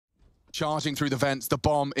Charging through the vents, the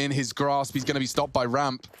bomb in his grasp. He's going to be stopped by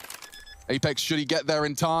Ramp. Apex, should he get there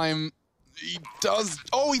in time? He does.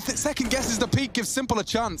 Oh, he second guesses the peak, gives Simple a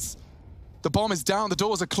chance. The bomb is down, the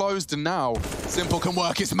doors are closed, and now Simple can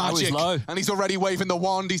work his magic. And he's already waving the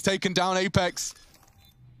wand. He's taken down Apex.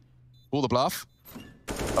 Pull the bluff.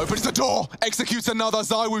 Opens the door, executes another.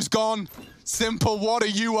 ZywOo's gone. Simple, what are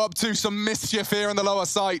you up to? Some mischief here in the lower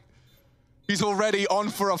site. He's already on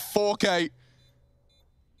for a 4K.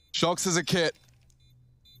 Shocks as a kit.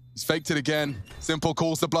 He's faked it again. Simple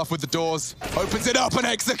calls the bluff with the doors. Opens it up and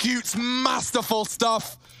executes masterful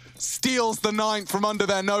stuff. Steals the 9th from under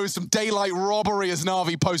their nose. Some daylight robbery as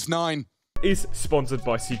Na'Vi post 9. Is sponsored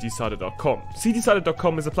by ctcider.com.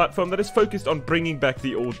 ctcider.com is a platform that is focused on bringing back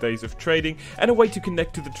the old days of trading and a way to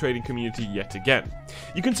connect to the trading community yet again.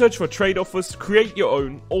 You can search for trade offers, create your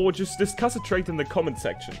own, or just discuss a trade in the comment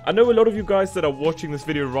section. I know a lot of you guys that are watching this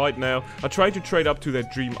video right now are trying to trade up to their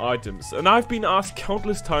dream items, and I've been asked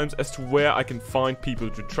countless times as to where I can find people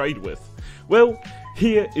to trade with. Well,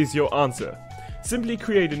 here is your answer. Simply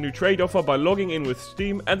create a new trade offer by logging in with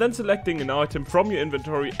Steam and then selecting an item from your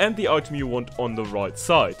inventory and the item you want on the right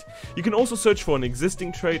side. You can also search for an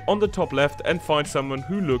existing trade on the top left and find someone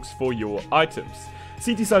who looks for your items.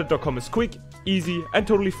 ctcider.com is quick, easy and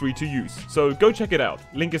totally free to use, so go check it out.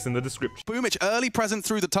 Link is in the description. Boomich, early present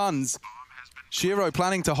through the tons. Shiro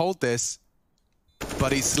planning to hold this,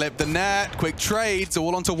 but he slipped the net. Quick trades,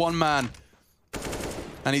 all onto one man.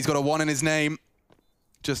 And he's got a 1 in his name.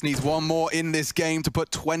 Just needs one more in this game to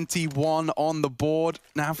put 21 on the board.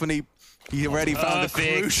 Anthony, he already found a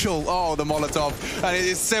crucial, the Molotov. And it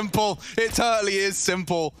is Simple. It totally is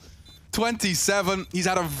Simple. 27. He's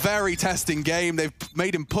had a very testing game. They've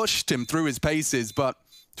made him, pushed him through his paces, but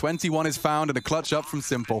 21 is found and a clutch up from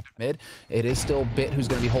Simple. It is still Bit who's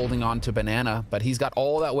going to be holding on to Banana, but he's got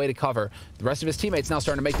all that way to cover. The rest of his teammates now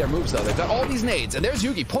starting to make their moves, though. They've got all these nades, and there's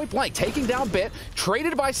Yugi, point blank, taking down Bit,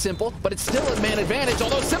 traded by Simple, but it's still a man advantage,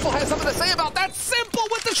 although Simple has something to say about that. Simple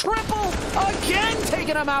with the triple! Again,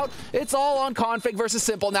 taking him out. It's all on Config versus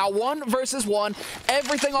Simple. Now 1 versus 1,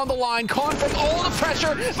 everything on the line. Config, all the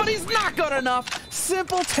pressure, but he's not good enough.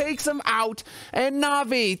 Simple takes him out, and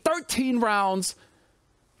Na'Vi, 13 rounds.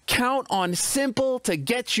 Count on Simple to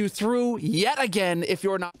get you through yet again if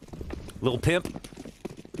you're not. Little Pimp.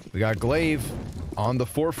 We got Glaive on the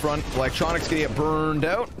forefront. Electronics gonna get burned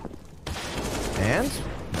out. And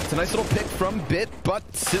that's a nice little pick from Bit, but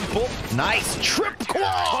Simple. Nice trip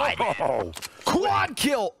quad! Oh. Quad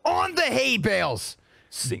kill on the hay bales.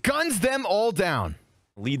 Guns them all down.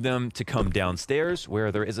 Lead them to come downstairs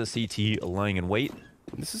where there is a CT lying in wait.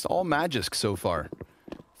 This is all Magisk so far.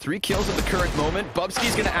 3 kills at the current moment.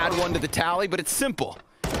 Bubsky's gonna add 1 to the tally, but it's Simple.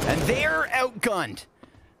 And they're outgunned.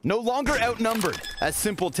 No longer outnumbered as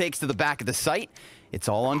Simple takes to the back of the site. It's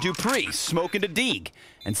all on Dupree, smoking to Deeg.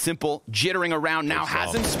 And Simple jittering around now,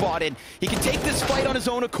 has him spotted. He can take this fight on his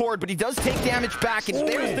own accord, but he does take damage back, and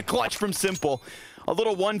there's the clutch from Simple. A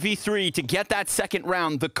little 1v3 to get that second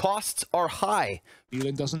round. The costs are high.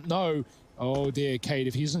 Elin doesn't know. Oh dear, Cade,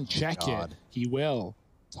 if he doesn't check it, he will.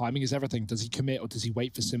 Timing is everything. Does he commit or does he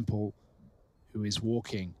wait for Simple, who is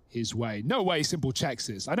walking his way? No way Simple checks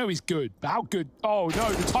this. I know he's good, but how good? Oh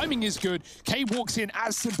no, the timing is good. K walks in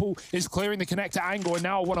as Simple is clearing the connector angle, and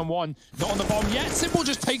now a one-on-one. Not on the bomb yet. Simple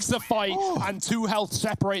just takes the fight, and 2 health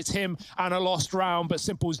separates him and a lost round, but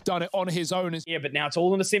Simple's done it on his own. Yeah, but now it's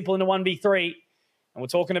all in a Simple in a 1v3. And we're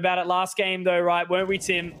talking about it last game though, right? Weren't we,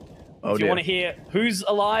 Tim? If you want to hear who's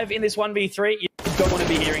alive in this 1v3, you don't want to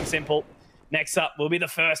be hearing Simple. Next up, we'll be the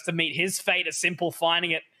first to meet his fate as Simple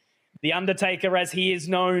finding it. The Undertaker, as he is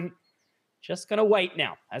known, just going to wait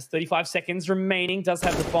now. Has 35 seconds remaining, does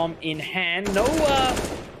have the bomb in hand.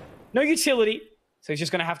 No utility, so he's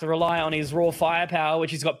just going to have to rely on his raw firepower,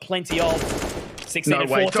 which he's got plenty of. 16 and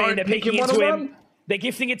 14, they're picking it to him. They're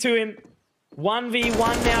gifting it to him.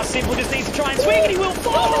 1v1 now. Simple just needs to try and swing, and he will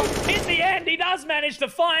fall. In the end, he does manage to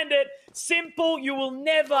find it. Simple, you will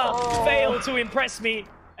never fail to impress me.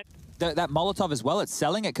 That Molotov as well, it's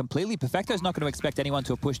selling it completely. Perfecto's not going to expect anyone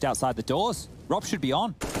to have pushed outside the doors. Rob should be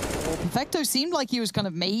on. Well, Perfecto seemed like he was kind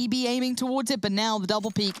of maybe aiming towards it, but now the double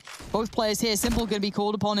peek. Both players here, Simple going to be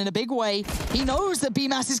called upon in a big way. He knows that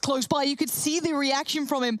BMAS is close by. You could see the reaction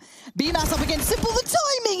from him. BMAS up against Simple. The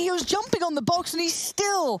timing! He was jumping on the box and he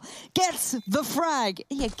still gets the frag.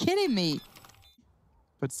 Are you kidding me?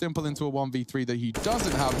 But Simple into a 1v3 that he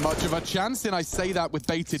doesn't have much of a chance in. I say that with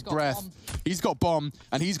bated breath. He's got bomb,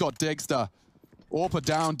 and he's got Digster. Orpa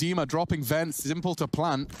down, Dima dropping vents, Simple to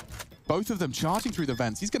plant. Both of them charging through the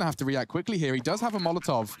vents. He's going to have to react quickly here. He does have a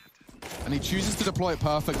Molotov. And he chooses to deploy it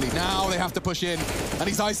perfectly. Now they have to push in. And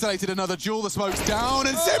he's isolated another Jewel. The smoke's down.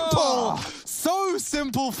 And Simple! So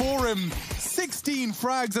simple for him. 16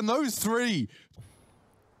 frags and those 3.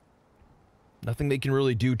 Nothing they can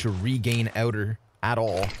really do to regain outer at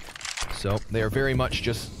all. So they are very much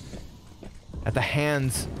just at the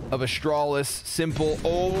hands of Astralis. Simple.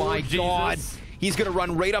 Oh my God. He's going to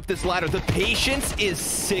run right up this ladder. The patience is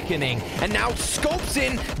sickening. And now scopes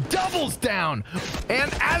in, doubles down.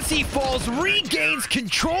 And as he falls, regains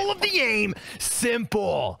control of the aim.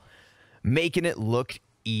 Simple. Making it look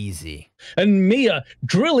easy. And Mia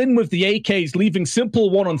drill in with the AKs, leaving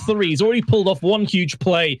Simple 1-on-3. He's already pulled off one huge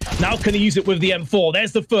play. Now can he use it with the M4?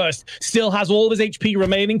 There's the first. Still has all of his HP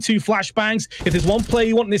remaining. 2 flashbangs. If there's one player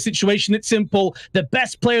you want in this situation, it's Simple. The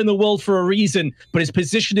best player in the world for a reason, but his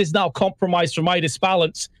position is now compromised from Midas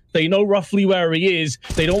Balance. They know roughly where he is.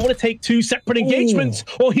 They don't want to take 2 separate engagements,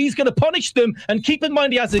 or he's going to punish them. And keep in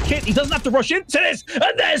mind, he has a kit. He doesn't have to rush into this.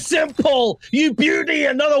 And there's Simple. You beauty.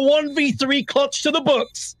 Another 1v3 clutch to the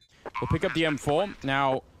books. We'll pick up the M4.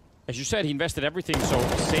 Now, as you said, he invested everything, so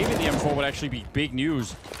saving the M4 would actually be big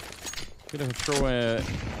news. Gonna throw a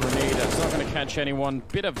grenade that's not gonna catch anyone.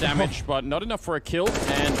 Bit of damage, but not enough for a kill.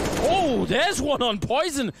 And, oh, there's one on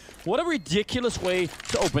Poison. What a ridiculous way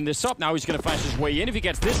to open this up. Now he's gonna flash his way in. If he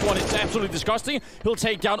gets this one, it's absolutely disgusting. He'll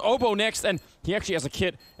take down Obo next, and he actually has a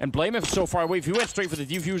kit. And Blamef is so far away. If he went straight for the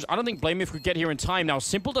defuse, I don't think Blamef could get here in time. Now,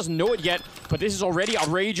 Simple doesn't know it yet, but this is already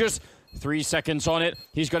outrageous. 3 seconds on it.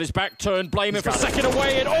 He's got his back turned. Blamef a second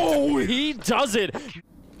away, and oh, he does it.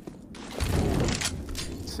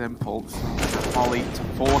 Simple Molly to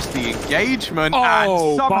force the engagement,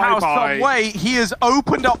 and somehow, some way, he has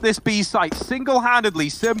opened up this B site single-handedly.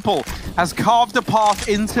 Simple has carved a path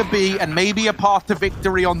into B and maybe a path to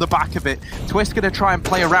victory on the back of it. Twist gonna try and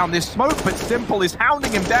play around this smoke, but Simple is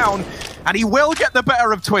hounding him down, and he will get the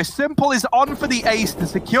better of Twist. Simple is on for the ace to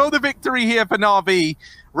secure the victory here for Na'Vi.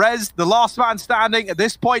 Rez, the last man standing at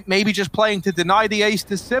this point, maybe just playing to deny the ace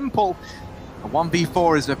to Simple. A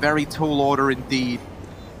 1v4 is a very tall order indeed.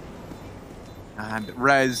 And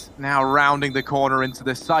Rez now rounding the corner into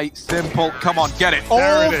the site. Simple, come on, get it.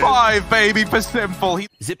 All 5, baby, for Simple.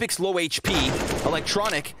 Zipic's low HP.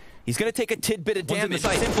 Electronic. He's going to take a tidbit of damage.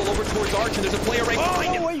 Simple over towards Arch, and there's a player right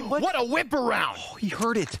behind him. What a whip around. Oh, he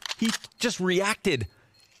heard it. He just reacted.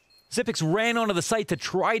 Zipix ran onto the site to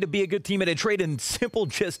try to be a good teammate and trade, and Simple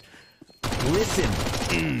just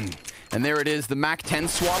listened. And there it is. The MAC-10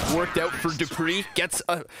 swap worked out for Dupree. Gets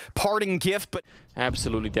a parting gift, but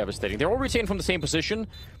absolutely devastating. They're all retained from the same position.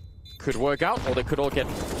 Could work out, or they could all get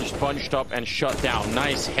just bunched up and shut down.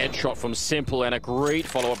 Nice headshot from Simple and a great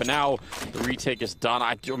follow-up. And now the retake is done.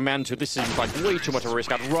 This is like way too much of a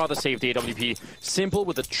risk. I'd rather save the AWP. Simple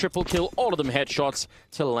with a triple kill, all of them headshots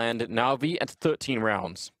to land Na'Vi at 13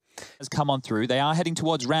 rounds. Has come on through. They are heading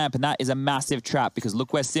towards ramp, and that is a massive trap because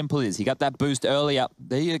look where Simple is. He got that boost earlier.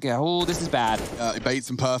 There you go. Oh, this is bad. He baits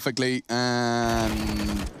him perfectly,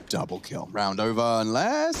 and double kill. Round over,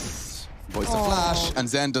 unless voice the flash, and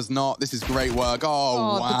Zen does not. This is great work.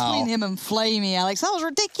 Oh, wow. Between him and Flamey, Alex, that was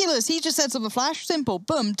ridiculous. He just sets up a flash. Simple,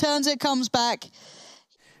 boom, turns it, comes back.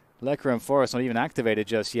 Lekra and Forest not even activated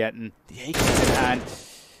just yet, and the AK is in hand.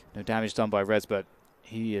 No damage done by Rez, but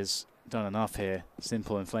he is done enough here.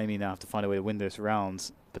 Simple and Flamey now have to find a way to win those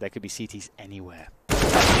rounds, but there could be CTs anywhere.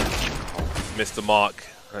 Missed the mark.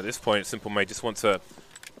 At this point, Simple may just want to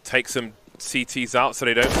take some CTs out so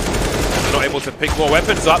they're not able to pick more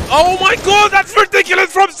weapons up. Oh my god, that's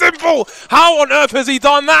ridiculous from Simple! How on earth has he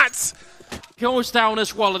done that? Goes down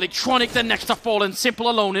as well. Electronic then next to fall, and Simple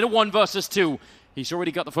alone in a 1 versus 2. He's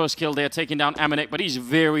already got the first kill there, taking down Amanek, but he's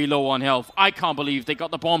very low on health. I can't believe they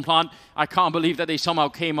got the bomb plant. I can't believe that they somehow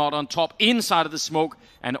came out on top inside of the smoke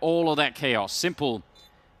and all of that chaos. Simple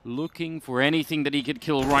looking for anything that he could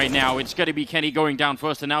kill right now. It's going to be Kenny going down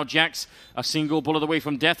first, and now Jax a single bullet away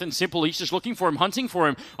from death, and Simple, he's just looking for him, hunting for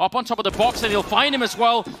him. Up on top of the box, and he'll find him as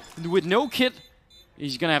well. With no kit,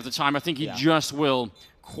 he's going to have the time. I think he just will.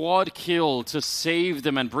 Quad kill to save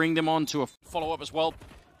them and bring them on to a follow-up as well.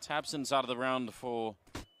 Tabson's out of the round for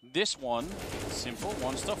this one. Simple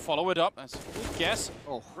wants to follow it up. That's a good guess.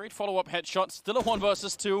 Great follow-up headshot. Still a 1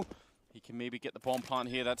 versus 2. He can maybe get the bomb plant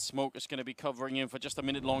here. That smoke is going to be covering him for just a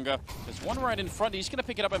minute longer. There's one right in front. He's going to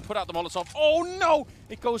pick it up and put out the Molotov. Oh no!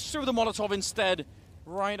 It goes through the Molotov instead.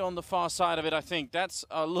 Right on the far side of it, I think. That's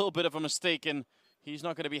a little bit of a mistake, and he's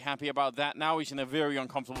not going to be happy about that. Now he's in a very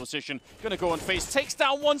uncomfortable position. Going to go and face. Takes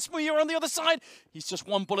down one Smear on the other side. He's just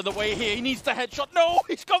 1 bullet away here. He needs the headshot. No,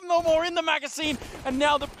 he's got no more in the magazine. And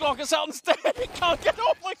now the block is out instead. He can't get.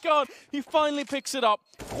 Oh my god. He finally picks it up.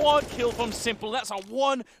 Quad kill from Simple. That's a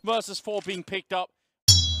 1 versus 4 being picked up.